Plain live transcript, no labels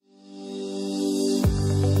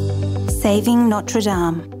Saving Notre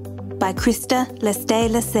Dame by Krista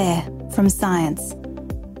Lestay-Lasserre from Science.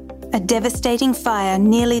 A devastating fire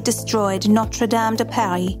nearly destroyed Notre Dame de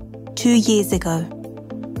Paris 2 years ago.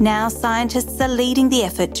 Now scientists are leading the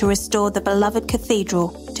effort to restore the beloved cathedral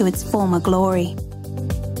to its former glory.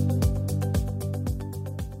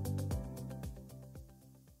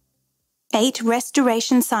 Eight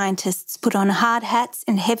restoration scientists put on hard hats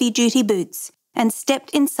and heavy-duty boots and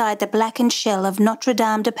stepped inside the blackened shell of Notre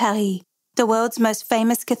Dame de Paris, the world's most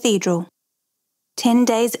famous cathedral. 10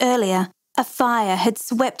 days earlier, a fire had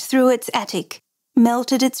swept through its attic,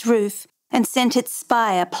 melted its roof, and sent its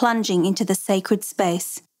spire plunging into the sacred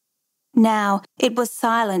space. Now it was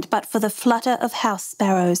silent but for the flutter of house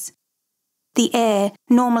sparrows. The air,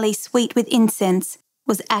 normally sweet with incense,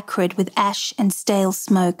 was acrid with ash and stale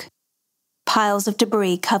smoke. Piles of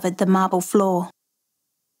debris covered the marble floor.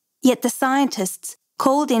 Yet the scientists,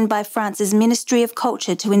 called in by France's Ministry of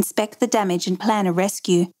Culture to inspect the damage and plan a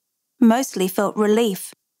rescue, mostly felt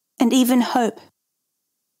relief and even hope.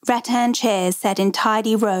 Rattan chairs sat in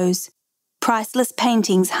tidy rows, priceless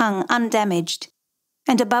paintings hung undamaged,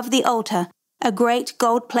 and above the altar, a great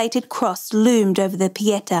gold-plated cross loomed over the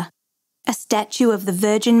Pietà, a statue of the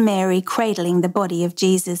Virgin Mary cradling the body of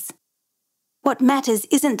Jesus. What matters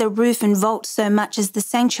isn't the roof and vault so much as the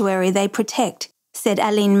sanctuary they protect, said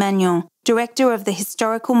Aline Magnon, director of the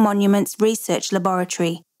Historical Monuments Research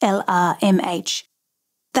Laboratory, LRMH.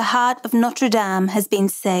 The heart of Notre Dame has been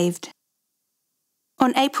saved.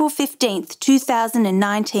 On April 15,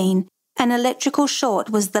 2019, an electrical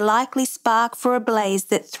short was the likely spark for a blaze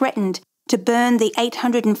that threatened to burn the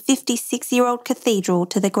 856-year-old cathedral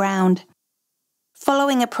to the ground.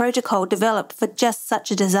 Following a protocol developed for just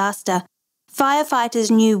such a disaster,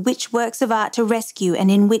 firefighters knew which works of art to rescue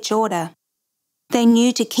and in which order. They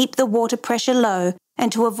knew to keep the water pressure low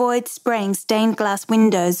and to avoid spraying stained glass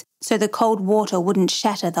windows so the cold water wouldn't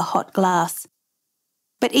shatter the hot glass.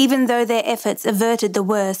 But even though their efforts averted the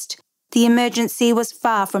worst, the emergency was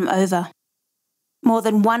far from over. More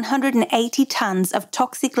than 180 tons of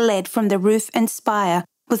toxic lead from the roof and spire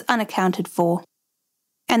was unaccounted for,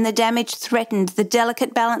 and the damage threatened the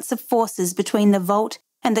delicate balance of forces between the vault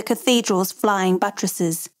and the cathedral's flying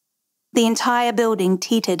buttresses. The entire building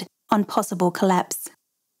teetered on possible collapse.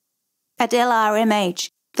 At LRMH,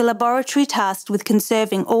 the laboratory tasked with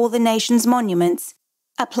conserving all the nation's monuments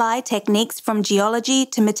apply techniques from geology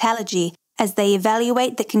to metallurgy as they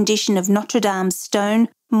evaluate the condition of Notre Dame's stone,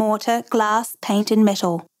 mortar, glass, paint and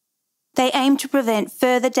metal. They aim to prevent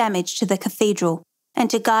further damage to the cathedral and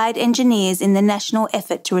to guide engineers in the national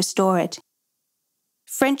effort to restore it.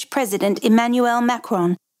 French President Emmanuel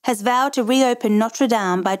Macron has vowed to reopen Notre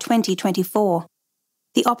Dame by 2024.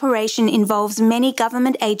 The operation involves many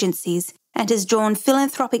government agencies and has drawn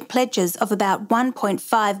philanthropic pledges of about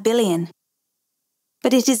 $1.5 billion.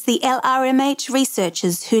 But it is the LRMH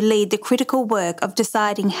researchers who lead the critical work of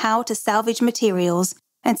deciding how to salvage materials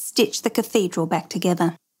and stitch the cathedral back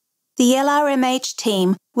together. The LRMH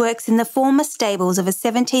team works in the former stables of a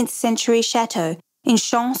 17th century chateau in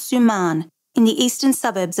Champs-sur-Marne, in the eastern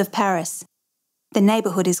suburbs of Paris. The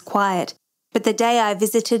neighbourhood is quiet, but the day I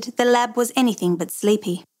visited, the lab was anything but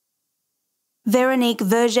sleepy. Véronique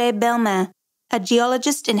Verger-Belmain, a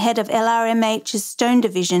geologist and head of LRMH's Stone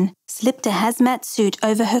Division, slipped a hazmat suit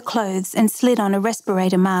over her clothes and slid on a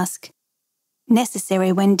respirator mask,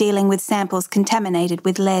 necessary when dealing with samples contaminated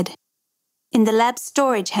with lead. In the lab's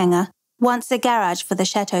storage hangar, once a garage for the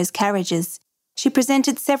chateau's carriages, she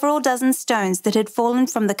presented several dozen stones that had fallen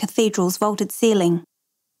from the cathedral's vaulted ceiling.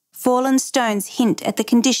 Fallen stones hint at the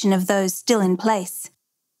condition of those still in place.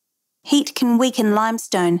 Heat can weaken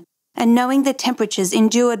limestone, and knowing the temperatures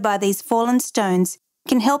endured by these fallen stones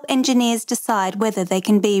can help engineers decide whether they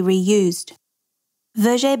can be reused.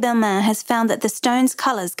 Verger-Belmain has found that the stone's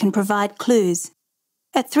colours can provide clues.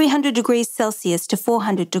 At 300 degrees Celsius to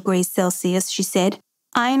 400 degrees Celsius, she said,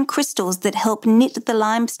 iron crystals that help knit the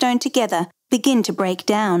limestone together begin to break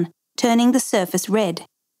down, turning the surface red.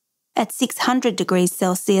 At 600 degrees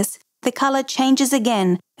Celsius, the colour changes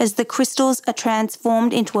again as the crystals are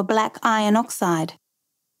transformed into a black iron oxide.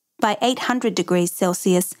 By 800 degrees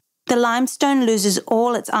Celsius, the limestone loses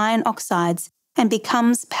all its iron oxides and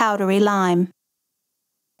becomes powdery lime.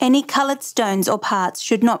 Any coloured stones or parts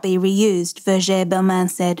should not be reused, Verger-Belmain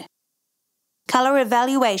said. Colour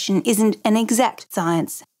evaluation isn't an exact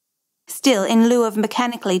science. Still, in lieu of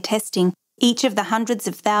mechanically testing each of the hundreds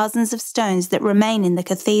of thousands of stones that remain in the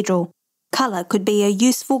cathedral, colour could be a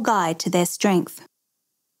useful guide to their strength.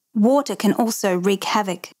 Water can also wreak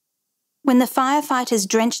havoc. When the firefighters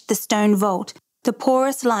drenched the stone vault, the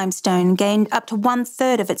porous limestone gained up to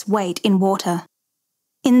 1/3 of its weight in water.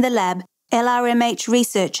 In the lab, LRMH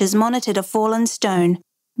researchers monitored a fallen stone,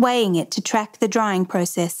 weighing it to track the drying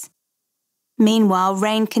process. Meanwhile,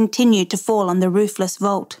 rain continued to fall on the roofless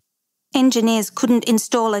vault. Engineers couldn't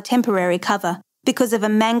install a temporary cover because of a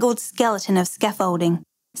mangled skeleton of scaffolding,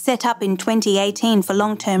 set up in 2018 for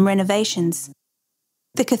long-term renovations.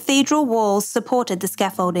 The cathedral walls supported the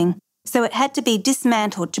scaffolding, so it had to be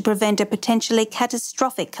dismantled to prevent a potentially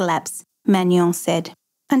catastrophic collapse, Magnan said.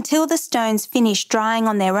 Until the stones finish drying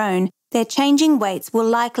on their own, their changing weights will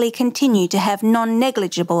likely continue to have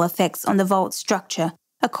non-negligible effects on the vault structure,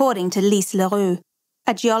 according to Lise Leroux,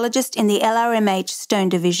 a geologist in the LRMH Stone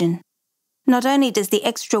Division. Not only does the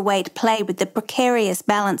extra weight play with the precarious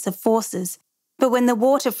balance of forces, but when the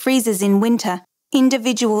water freezes in winter,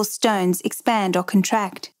 individual stones expand or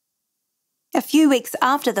contract. A few weeks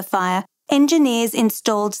after the fire, engineers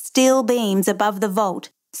installed steel beams above the vault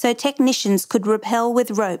so technicians could rappel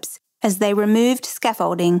with ropes as they removed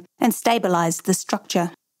scaffolding and stabilised the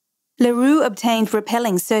structure. Leroux obtained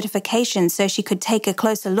rappelling certification so she could take a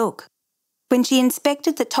closer look. When she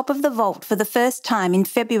inspected the top of the vault for the first time in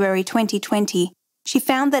February 2020, she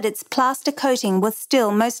found that its plaster coating was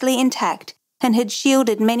still mostly intact and had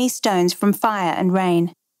shielded many stones from fire and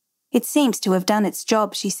rain. It seems to have done its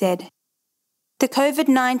job, she said. The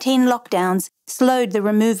COVID-19 lockdowns slowed the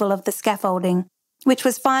removal of the scaffolding, which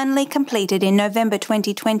was finally completed in November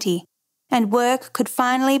 2020, and work could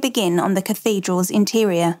finally begin on the cathedral's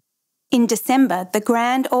interior. In December, the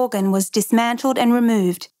grand organ was dismantled and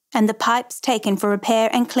removed, and the pipes taken for repair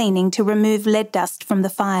and cleaning to remove lead dust from the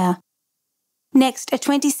fire. Next, a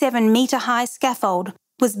 27-metre-high scaffold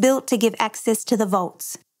was built to give access to the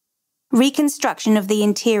vaults. Reconstruction of the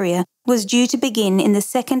interior was due to begin in the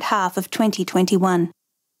second half of 2021.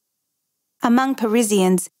 Among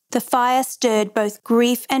Parisians, the fire stirred both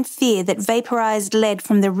grief and fear that vaporised lead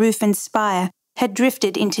from the roof and spire had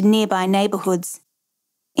drifted into nearby neighbourhoods.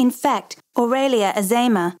 In fact, Aurelia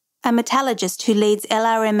Azema, a metallurgist who leads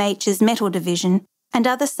LRMH's metal division, and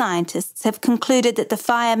other scientists have concluded that the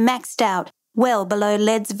fire maxed out well below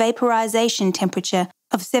lead's vaporisation temperature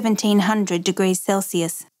of 1700 degrees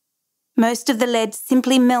Celsius. Most of the lead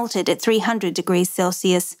simply melted at 300 degrees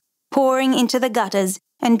Celsius, pouring into the gutters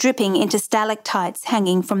and dripping into stalactites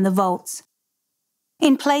hanging from the vaults.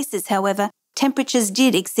 In places, however, temperatures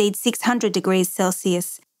did exceed 600 degrees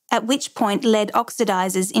Celsius, at which point lead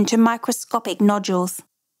oxidizes into microscopic nodules.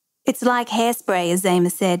 It's like hairspray,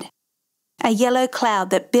 Azema said. A yellow cloud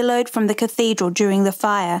that billowed from the cathedral during the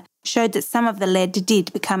fire showed that some of the lead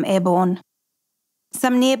did become airborne.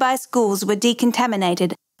 Some nearby schools were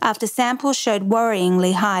decontaminated after samples showed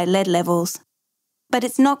worryingly high lead levels. But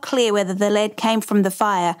it's not clear whether the lead came from the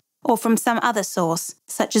fire or from some other source,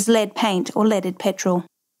 such as lead paint or leaded petrol.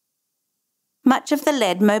 Much of the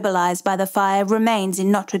lead mobilised by the fire remains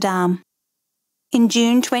in Notre Dame. In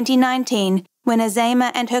June 2019, when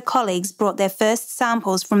Azema and her colleagues brought their first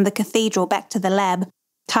samples from the cathedral back to the lab,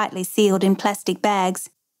 tightly sealed in plastic bags,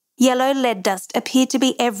 yellow lead dust appeared to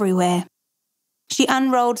be everywhere. She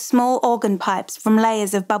unrolled small organ pipes from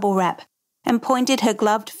layers of bubble wrap and pointed her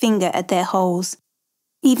gloved finger at their holes.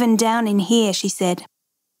 Even down in here, she said.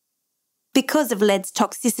 Because of lead's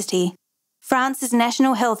toxicity, France's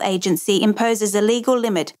National Health Agency imposes a legal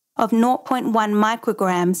limit of 0.1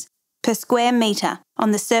 micrograms per square metre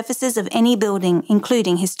on the surfaces of any building,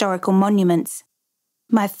 including historical monuments.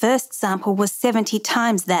 My first sample was 70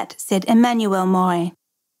 times that, said Emmanuel Moret,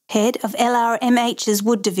 head of LRMH's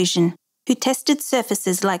Wood Division, who tested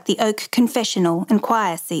surfaces like the oak confessional and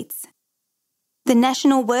choir seats. The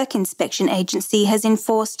National Work Inspection Agency has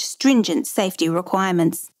enforced stringent safety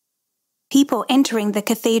requirements. People entering the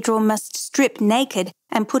cathedral must strip naked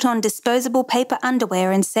and put on disposable paper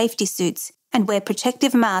underwear and safety suits and wear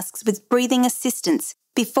protective masks with breathing assistance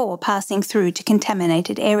before passing through to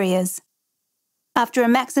contaminated areas. After a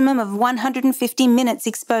maximum of 150 minutes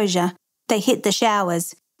exposure, they hit the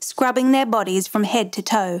showers, scrubbing their bodies from head to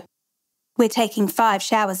toe. We're taking 5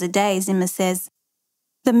 showers a day, Zimmer says.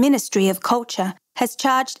 The Ministry of Culture has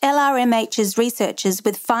charged LRMH's researchers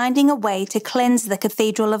with finding a way to cleanse the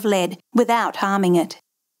cathedral of lead without harming it.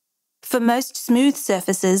 For most smooth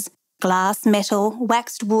surfaces, glass, metal,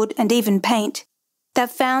 waxed wood and even paint, they've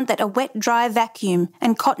found that a wet-dry vacuum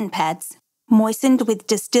and cotton pads, moistened with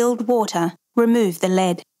distilled water, remove the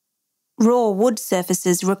lead. Raw wood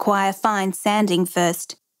surfaces require fine sanding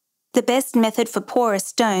first. The best method for porous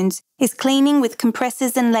stones is cleaning with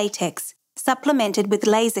compressors and latex, supplemented with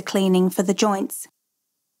laser cleaning for the joints.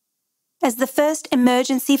 As the first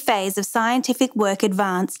emergency phase of scientific work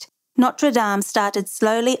advanced, Notre Dame started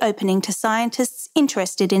slowly opening to scientists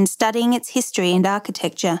interested in studying its history and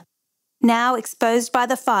architecture. Now exposed by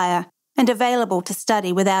the fire and available to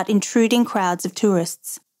study without intruding crowds of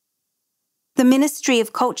tourists. The Ministry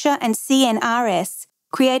of Culture and CNRS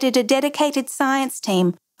created a dedicated science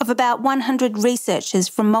team of about 100 researchers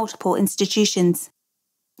from multiple institutions.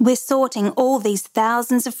 We're sorting all these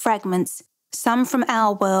thousands of fragments, some from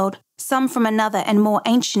our world, some from another and more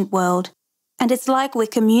ancient world, and it's like we're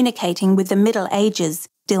communicating with the Middle Ages,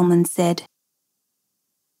 Dillman said.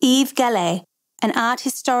 Yves Gallet, an art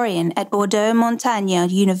historian at Bordeaux-Montaigne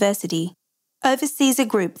University, oversees a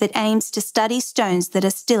group that aims to study stones that are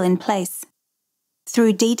still in place.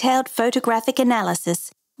 Through detailed photographic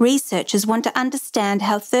analysis, researchers want to understand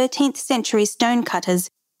how 13th century stonecutters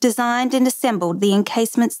designed and assembled the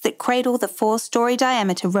encasements that cradle the 4-story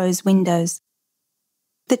diameter rose windows.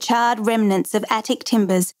 The charred remnants of attic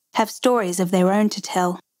timbers have stories of their own to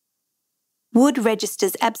tell. Wood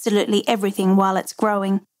registers absolutely everything while it's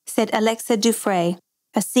growing, said Alexa Dufresne,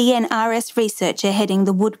 a CNRS researcher heading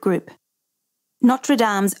the wood group. Notre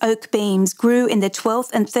Dame's oak beams grew in the 12th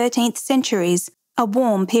and 13th centuries, a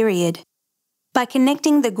warm period. By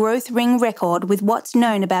connecting the growth ring record with what's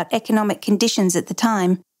known about economic conditions at the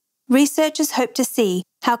time, researchers hope to see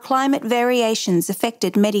how climate variations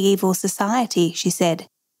affected medieval society, she said.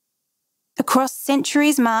 Across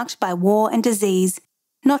centuries marked by war and disease,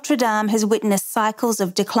 Notre Dame has witnessed cycles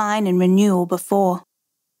of decline and renewal before.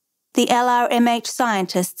 The LRMH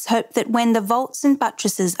scientists hope that when the vaults and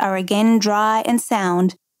buttresses are again dry and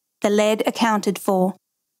sound, the lead accounted for,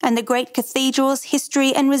 and the great cathedral's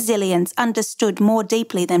history and resilience understood more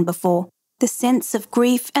deeply than before, the sense of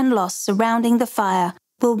grief and loss surrounding the fire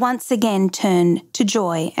will once again turn to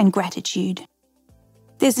joy and gratitude.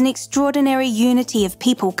 There's an extraordinary unity of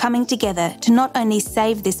people coming together to not only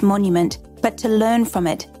save this monument, but to learn from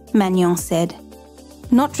it, Magnan said.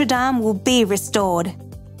 Notre Dame will be restored.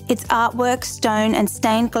 Its artwork, stone and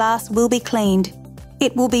stained glass will be cleaned.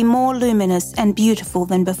 It will be more luminous and beautiful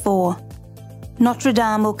than before. Notre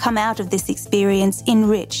Dame will come out of this experience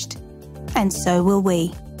enriched, and so will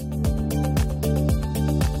we.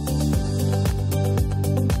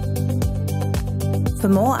 For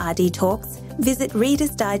more RD Talks, visit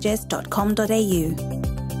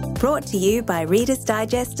readersdigest.com.au. Brought to you by Reader's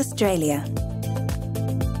Digest Australia.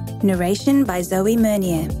 Narration by Zoe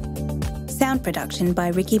Mernier. Sound production by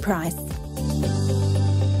Ricky Price.